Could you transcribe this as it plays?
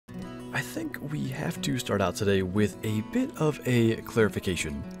I think we have to start out today with a bit of a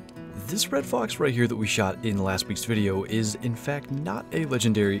clarification. This red fox right here that we shot in last week's video is in fact not a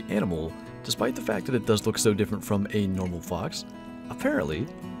legendary animal, despite the fact that it does look so different from a normal fox. Apparently,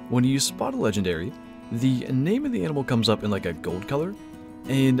 when you spot a legendary, the name of the animal comes up in like a gold color,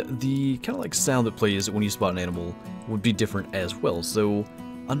 and the kind of like sound that plays when you spot an animal would be different as well. So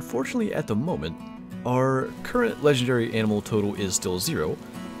unfortunately at the moment, our current legendary animal total is still 0,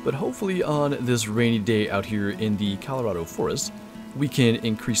 but hopefully on this rainy day out here in the Colorado forest, we can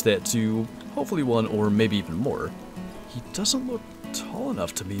increase that to hopefully 1 or maybe even more. He doesn't look tall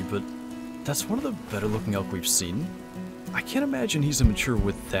enough to me, but that's one of the better looking elk we've seen. I can't imagine he's immature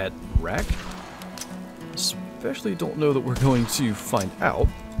with that rack. Especially don't know that we're going to find out.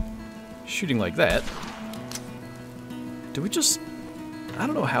 Shooting like that. Do we just... I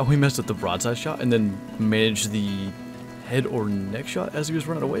don't know how we messed up the broadside shot and then managed the head or neck shot as he was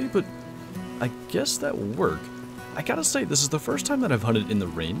running away, but I guess that will work. I gotta say, this is the first time that I've hunted in the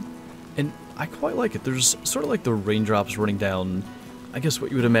rain, and I quite like it. There's sort of like the raindrops running down, I guess what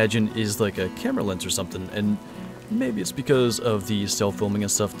you would imagine is like a camera lens or something, and maybe it's because of the self-filming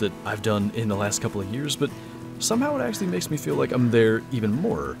and stuff that I've done in the last couple of years, but somehow it actually makes me feel like I'm there even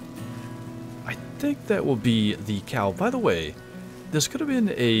more. I think that will be the cow. By the way, this could have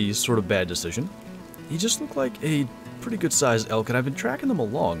been a sort of bad decision. He just looked like a pretty good sized elk, and I've been tracking them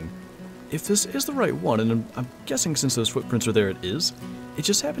along. If this is the right one, and I'm guessing since those footprints are there it is, it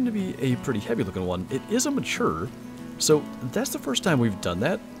just happened to be a pretty heavy looking one. It is a mature, so that's the first time we've done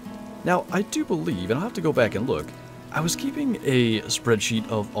that. Now, I do believe, and I'll have to go back and look, I was keeping a spreadsheet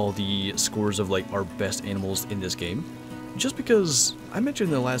of all the scores of like our best animals in this game, just because I mentioned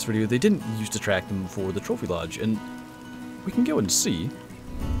in the last video they didn't used to track them for the trophy lodge, and we can go and see.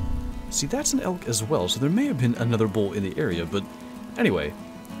 See, that's an elk as well, so there may have been another bull in the area, but anyway,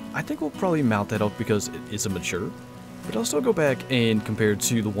 I think we'll probably mount that elk because it is a mature, but I'll still go back and compare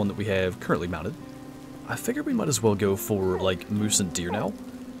to the one that we have currently mounted. I figured we might as well go for like moose and deer now,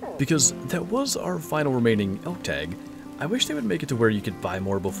 because that was our final remaining elk tag. I wish they would make it to where you could buy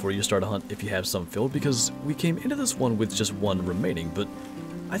more before you start a hunt if you have some filled, because we came into this one with just 1 remaining, but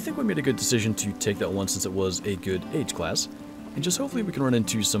I think we made a good decision to take that one since it was a good age class, and just hopefully we can run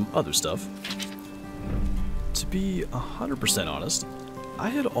into some other stuff. To be 100% honest, I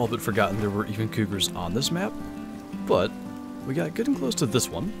had all but forgotten there were even cougars on this map, but we got good and close to this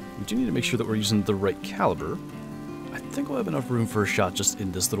one. We do need to make sure that we're using the right caliber. I think we'll have enough room for a shot just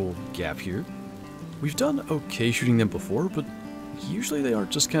in this little gap here. We've done okay shooting them before, but usually they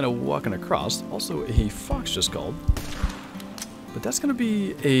aren't just kind of walking across. Also, a fox just called. But that's going to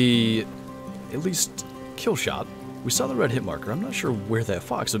be a, at least, kill shot. We saw the red hit marker. I'm not sure where that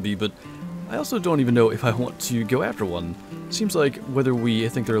fox would be, but I also don't even know if I want to go after one. Seems like whether we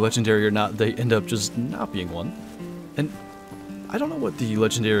think they're legendary or not, they end up just not being one. And I don't know what the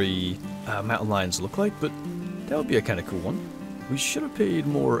legendary mountain lions look like, but that would be a kind of cool one. We should have paid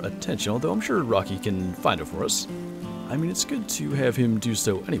more attention, although I'm sure Rocky can find it for us. I mean, it's good to have him do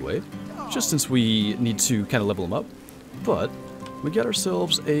so anyway, just since we need to kind of level him up. But we got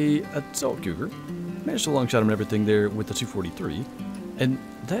ourselves a adult cougar. Managed to long shot him and everything there with the 243, and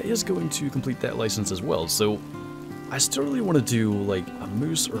that is going to complete that license as well. So I still really want to do like a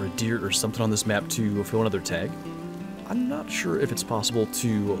moose or a deer or something on this map to fill another tag. I'm not sure if it's possible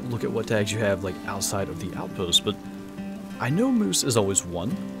to look at what tags you have like outside of the outpost, but I know moose is always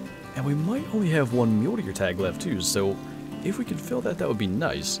 1, and we might only have 1 mule deer tag left too, so if we could fill that, that would be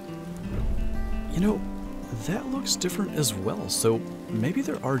nice. You know, that looks different as well, so maybe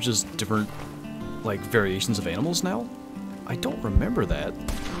there are just different like variations of animals now? I don't remember that.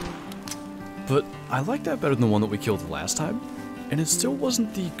 But I like that better than the one that we killed last time, and it still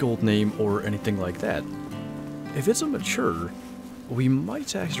wasn't the gold name or anything like that. If it's a mature, we might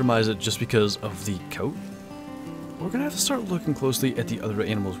taxidermize it just because of the coat. We're gonna have to start looking closely at the other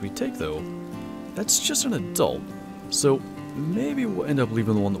animals we take though. That's just an adult, so maybe we'll end up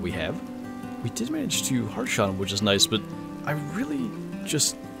leaving the one that we have. We did manage to hard shot him, which is nice, but I really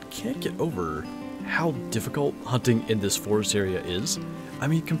just can't get over how difficult hunting in this forest area is. I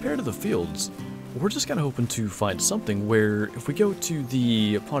mean, compared to the fields, we're just kind of hoping to find something where if we go to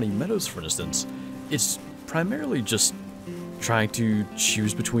the Pawnee Meadows, for instance, it's primarily just trying to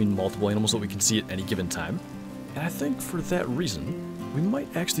choose between multiple animals that we can see at any given time. And I think for that reason, we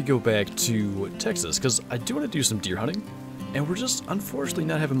might actually go back to Texas, because I do want to do some deer hunting, and we're just unfortunately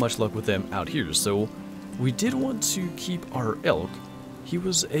not having much luck with them out here, so we did want to keep our elk. He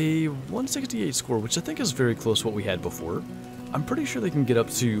was a 168 score, which I think is very close to what we had before. I'm pretty sure they can get up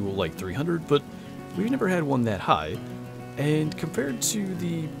to like 300, but we've never had one that high. And compared to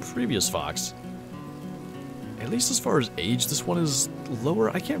the previous fox, at least as far as age, this one is lower.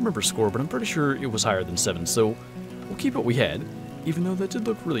 I can't remember score, but I'm pretty sure it was higher than 7, so we'll keep what we had, even though that did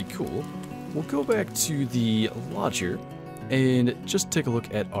look really cool. We'll go back to the lodge here and just take a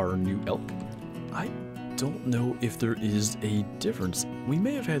look at our new elk. I don't know if there is a difference. We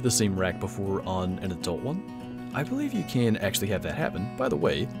may have had the same rack before on an adult one. I believe you can actually have that happen. By the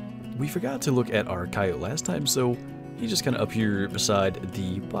way, we forgot to look at our coyote last time, so he's just kind of up here beside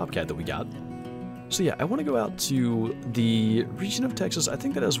the bobcat that we got. So yeah, I want to go out to the region of Texas. I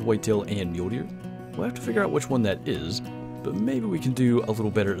think that has whitetail and mule deer. We'll have to figure out which one that is, but maybe we can do a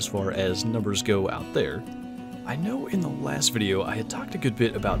little better as far as numbers go out there. I know in the last video I had talked a good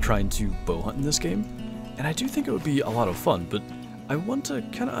bit about trying to bow hunt in this game, and I do think it would be a lot of fun, but I want to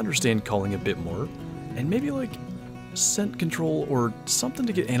kind of understand calling a bit more, and maybe like scent control or something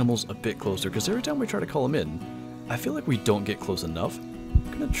to get animals a bit closer, because every time we try to call them in, I feel like we don't get close enough.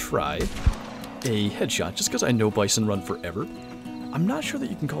 I'm going to try a headshot just because I know bison run forever. I'm not sure that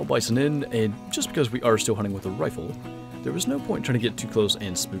you can call bison in, and just because we are still hunting with a rifle, there was no point trying to get too close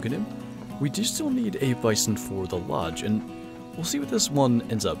and spooking him. We do still need a bison for the lodge, and we'll see what this one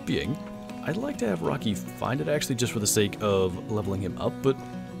ends up being. I'd like to have Rocky find it actually just for the sake of leveling him up, but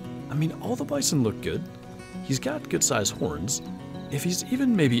I mean, all the bison look good. He's got good sized horns. If he's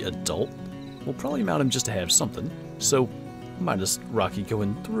even maybe adult, we'll probably mount him just to have something, so minus Rocky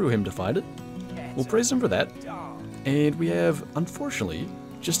going through him to find it. We'll praise him for that. And we have, unfortunately,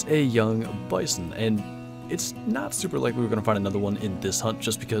 just a young bison, and it's not super likely we're going to find another one in this hunt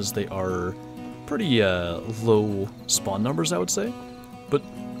just because they are pretty low spawn numbers, I would say. But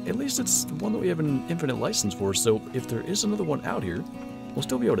at least it's one that we have an infinite license for, so if there is another one out here, we'll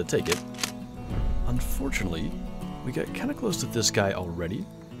still be able to take it. Unfortunately, we got kind of close to this guy already,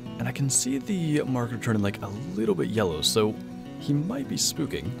 and I can see the marker turning like a little bit yellow, so he might be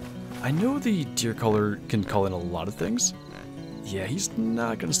spooking. I know the deer caller can call in a lot of things. Yeah, he's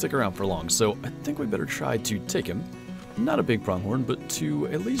not going to stick around for long, so I think we better try to take him. Not a big pronghorn, but to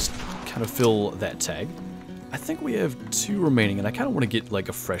at least kind of fill that tag. I think we have 2 remaining, and I kind of want to get like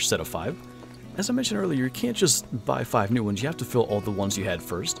a fresh set of 5. As I mentioned earlier, you can't just buy 5 new ones, you have to fill all the ones you had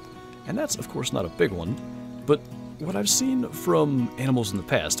first. And that's, of course, not a big one. But what I've seen from animals in the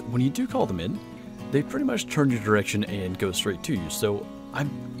past, when you do call them in, they pretty much turn your direction and go straight to you, so I'm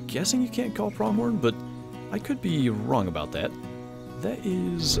guessing you can't call pronghorn, but I could be wrong about that. That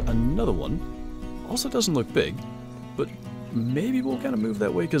is another one. Also doesn't look big, but maybe we'll kind of move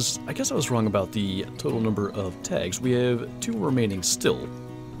that way, because I guess I was wrong about the total number of tags. We have 2 remaining still.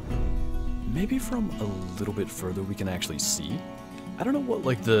 Maybe from a little bit further we can actually see. I don't know what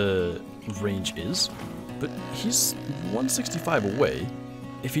like the range is, but he's 165 away.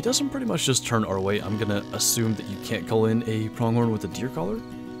 If he doesn't pretty much just turn our way, I'm gonna assume that you can't call in a pronghorn with a deer caller.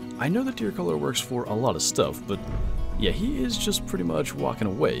 I know the deer caller works for a lot of stuff, but yeah, he is just pretty much walking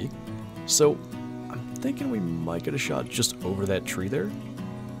away. So I'm thinking we might get a shot just over that tree there.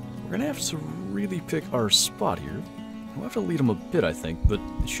 We're gonna have to really pick our spot here. We'll have to lead him a bit, I think, but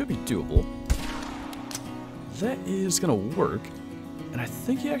it should be doable. That is gonna work. And I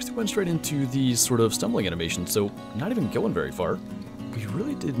think he actually went straight into the sort of stumbling animation, so not even going very far. We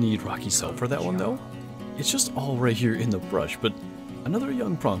really did need Rocky's help for that one, though. It's just all right here in the brush, but another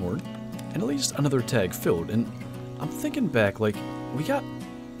young pronghorn, and at least another tag filled, and I'm thinking back, like, we got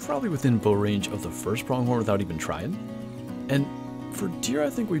probably within bow range of the first pronghorn without even trying. And for deer, I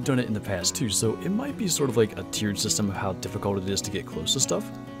think we've done it in the past too, so it might be sort of like a tiered system of how difficult it is to get close to stuff.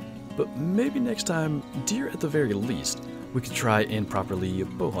 But maybe next time, deer at the very least, we could try and properly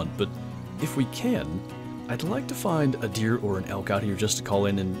bow hunt, but if we can, I'd like to find a deer or an elk out here just to call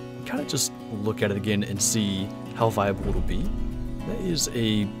in and kind of just look at it again and see how viable it'll be. That is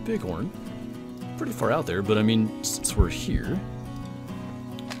a bighorn. Pretty far out there, but I mean, since we're here,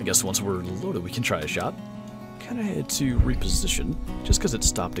 I guess once we're loaded we can try a shot. Kind of had to reposition, just because it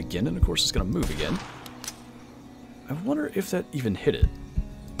stopped again, and of course it's going to move again. I wonder if that even hit it.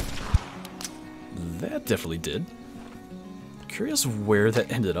 That definitely did. Curious where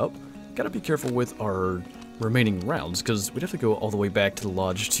that ended up. Gotta be careful with our remaining rounds, because we'd have to go all the way back to the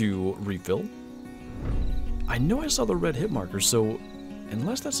lodge to refill. I know I saw the red hit marker, so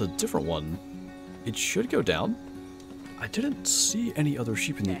unless that's a different one, it should go down. I didn't see any other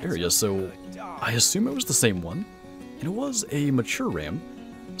sheep in the area, so I assume it was the same one. And it was a mature ram,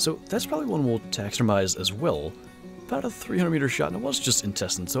 so that's probably one we'll taxidermize as well. About a 300-meter shot, and it was just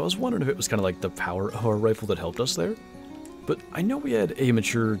intestine, so I was wondering if it was kind of like the power of our rifle that helped us there. But I know we had a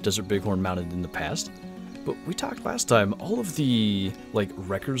mature desert bighorn mounted in the past, but we talked last time, all of the like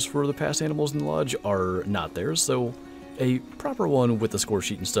records for the past animals in the lodge are not there, so a proper one with the score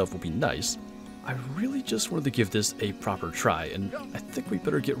sheet and stuff would be nice. I really just wanted to give this a proper try, and I think we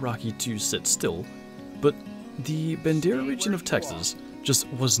better get Rocky to sit still. But the Bandera region of Texas just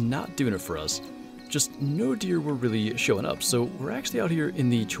was not doing it for us. Just no deer were really showing up, so we're actually out here in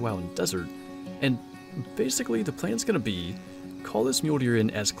the Chihuahuan Desert, and basically the plan's gonna be call this mule deer in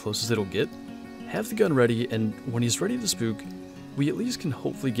as close as it'll get, have the gun ready, and when he's ready to spook, we at least can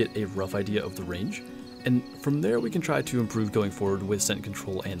hopefully get a rough idea of the range, and from there we can try to improve going forward with scent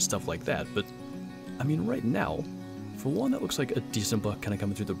control and stuff like that. But I mean, right now, for one, that looks like a decent buck kind of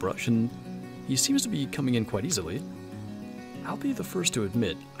coming through the brush, and he seems to be coming in quite easily. I'll be the first to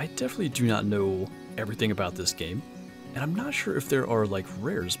admit, I definitely do not know everything about this game, and I'm not sure if there are like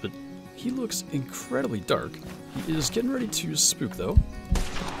rares, but he looks incredibly dark. He is getting ready to spook though.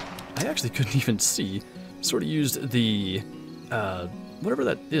 I actually couldn't even see, sort of used the, whatever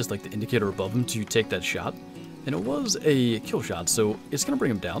that is, like the indicator above him to take that shot, and it was a kill shot, so it's gonna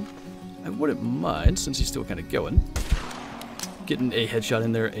bring him down. I wouldn't mind, since he's still kind of going, getting a headshot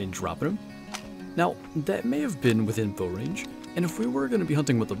in there and dropping him. Now, that may have been within bow range, and if we were going to be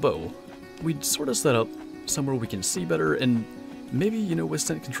hunting with a bow, we'd sort of set up somewhere we can see better, and maybe, you know, with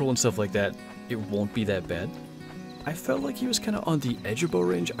scent control and stuff like that, it won't be that bad. I felt like he was kind of on the edge of bow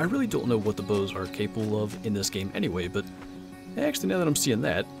range. I really don't know what the bows are capable of in this game anyway, but actually now that I'm seeing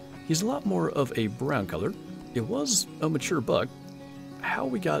that, he's a lot more of a brown color. It was a mature buck. How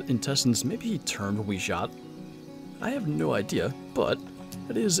we got intestines, maybe he turned when we shot. I have no idea, but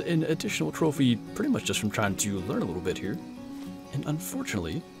that is an additional trophy pretty much just from trying to learn a little bit here. And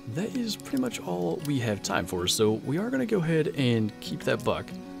unfortunately, that is pretty much all we have time for, so we are going to go ahead and keep that buck.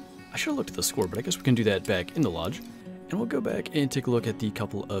 I should have looked at the score, but I guess we can do that back in the lodge. And we'll go back and take a look at the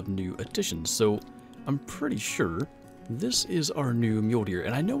couple of new additions. So I'm pretty sure this is our new mule deer,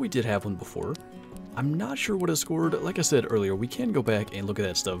 and I know we did have one before. I'm not sure what it scored. Like I said earlier, we can go back and look at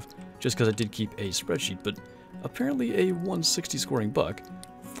that stuff just because I did keep a spreadsheet, but apparently a 160 scoring buck.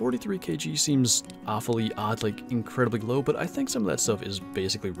 43 kg seems awfully odd, like incredibly low, but I think some of that stuff is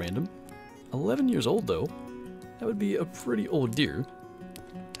basically random. 11 years old though. That would be a pretty old deer.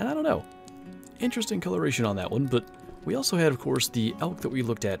 And I don't know. Interesting coloration on that one, but we also had, of course, the elk that we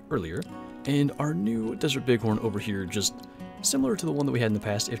looked at earlier, and our new Desert Bighorn over here, just similar to the one that we had in the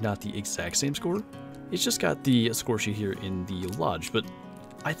past, if not the exact same score. It's just got the score sheet here in the lodge, but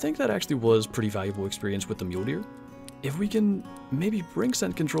I think that actually was pretty valuable experience with the mule deer. If we can maybe bring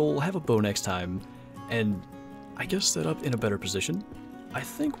scent control, have a bow next time, and I guess set up in a better position, I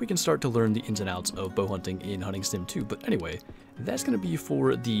think we can start to learn the ins and outs of bow hunting in Hunting Sim 2. But anyway, that's going to be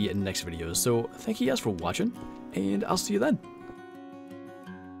for the next video, so thank you guys for watching, and I'll see you then.